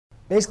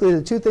basically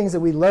the two things that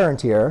we learned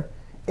here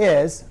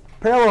is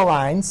parallel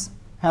lines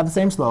have the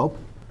same slope.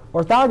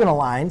 Orthogonal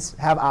lines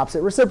have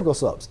opposite reciprocal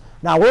slopes.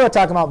 Now, we're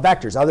talking about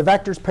vectors. Are the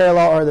vectors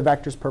parallel or are the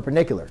vectors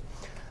perpendicular?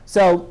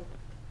 So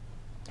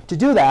to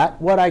do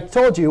that, what I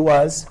told you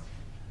was,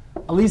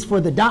 at least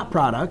for the dot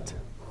product,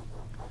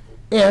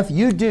 if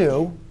you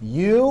do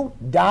u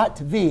dot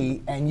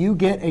v and you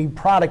get a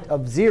product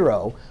of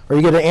 0, or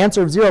you get an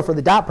answer of 0 for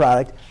the dot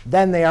product,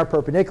 then they are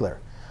perpendicular.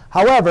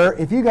 However,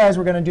 if you guys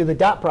were going to do the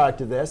dot product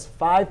of this,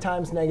 5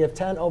 times negative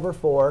 10 over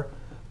 4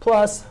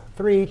 plus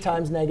 3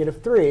 times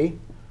negative 3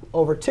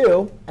 over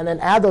 2, and then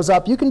add those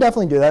up, you can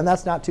definitely do that, and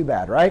that's not too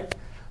bad, right?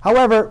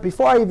 However,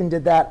 before I even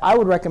did that, I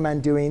would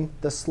recommend doing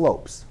the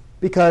slopes.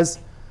 Because,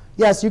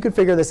 yes, you could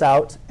figure this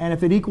out. And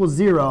if it equals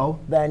 0,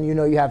 then you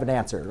know you have an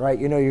answer, right?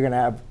 You know you're going to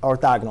have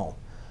orthogonal.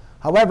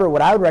 However,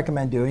 what I would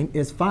recommend doing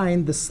is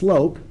find the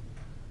slope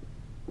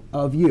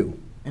of u.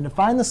 And to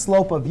find the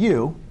slope of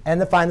u, and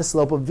to find the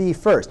slope of v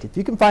first. If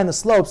you can find the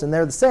slopes and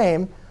they're the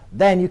same,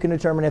 then you can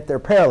determine if they're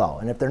parallel.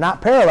 And if they're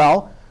not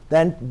parallel,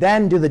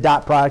 then do the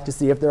dot product to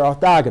see if they're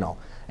orthogonal.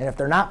 And if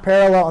they're not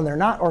parallel and they're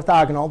not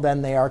orthogonal,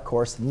 then they are, of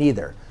course,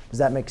 neither. Does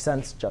that make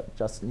sense,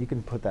 Justin? You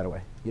can put that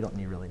away. You don't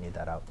really need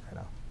that out right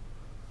now.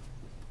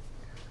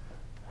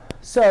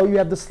 So you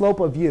have the slope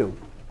of u.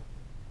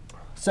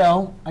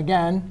 So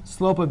again,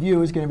 slope of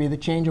u is going to be the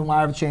change in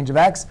y over the change of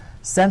x.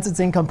 Since it's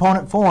in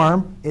component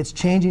form, it's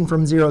changing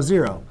from 0,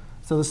 0.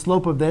 So the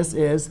slope of this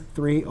is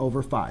 3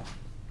 over 5.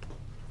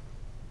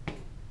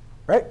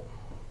 Right?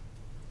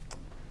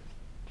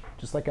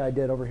 Just like I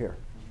did over here,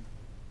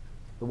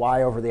 the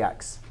y over the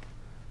x.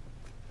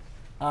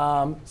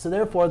 So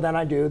therefore, then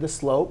I do the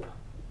slope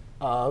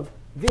of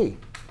v.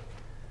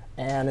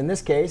 And in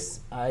this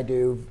case, I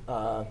do,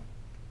 that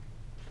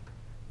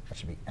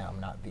should be m,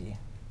 not v.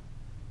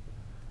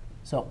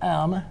 So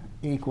m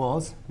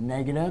equals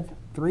negative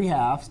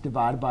 3/2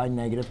 divided by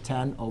negative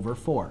 10 over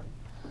 4.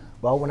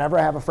 Well, whenever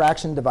I have a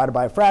fraction divided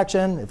by a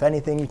fraction, if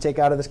anything you take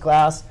out of this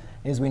class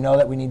is we know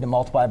that we need to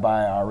multiply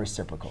by our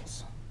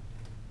reciprocals.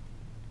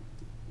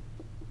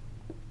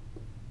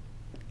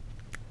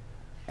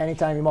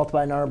 Anytime you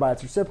multiply a number by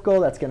its reciprocal,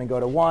 that's going to go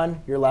to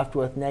 1. You're left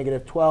with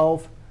negative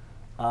 12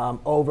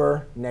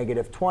 over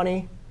negative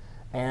 20.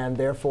 And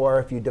therefore,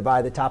 if you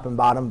divide the top and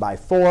bottom by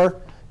 4,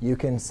 you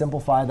can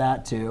simplify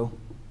that to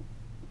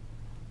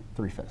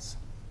 3/5.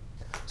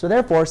 So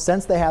therefore,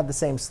 since they have the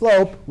same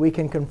slope, we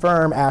can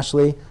confirm,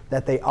 Ashley,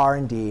 that they are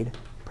indeed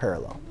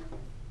parallel.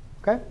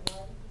 OK?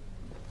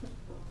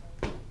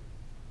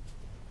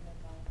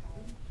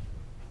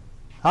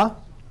 Huh?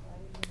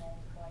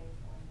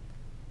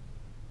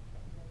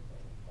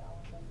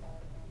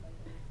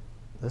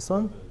 This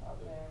one?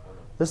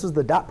 This is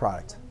the dot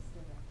product.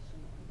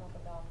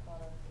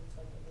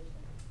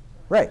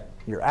 Right.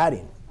 You're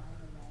adding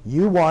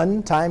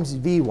u1 times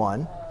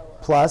v1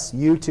 plus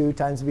u2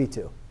 times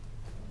v2.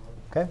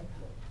 OK?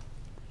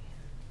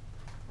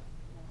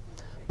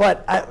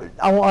 But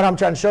what I'm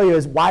trying to show you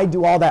is why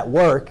do all that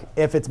work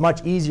if it's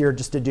much easier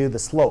just to do the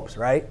slopes,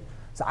 right?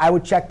 So I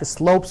would check the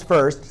slopes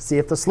first, see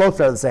if the slopes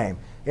are the same.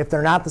 If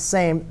they're not the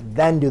same,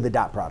 then do the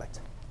dot product.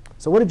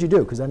 So what did you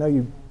do? Because I know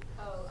you.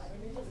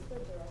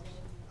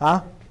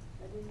 Huh?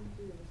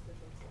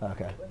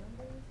 OK.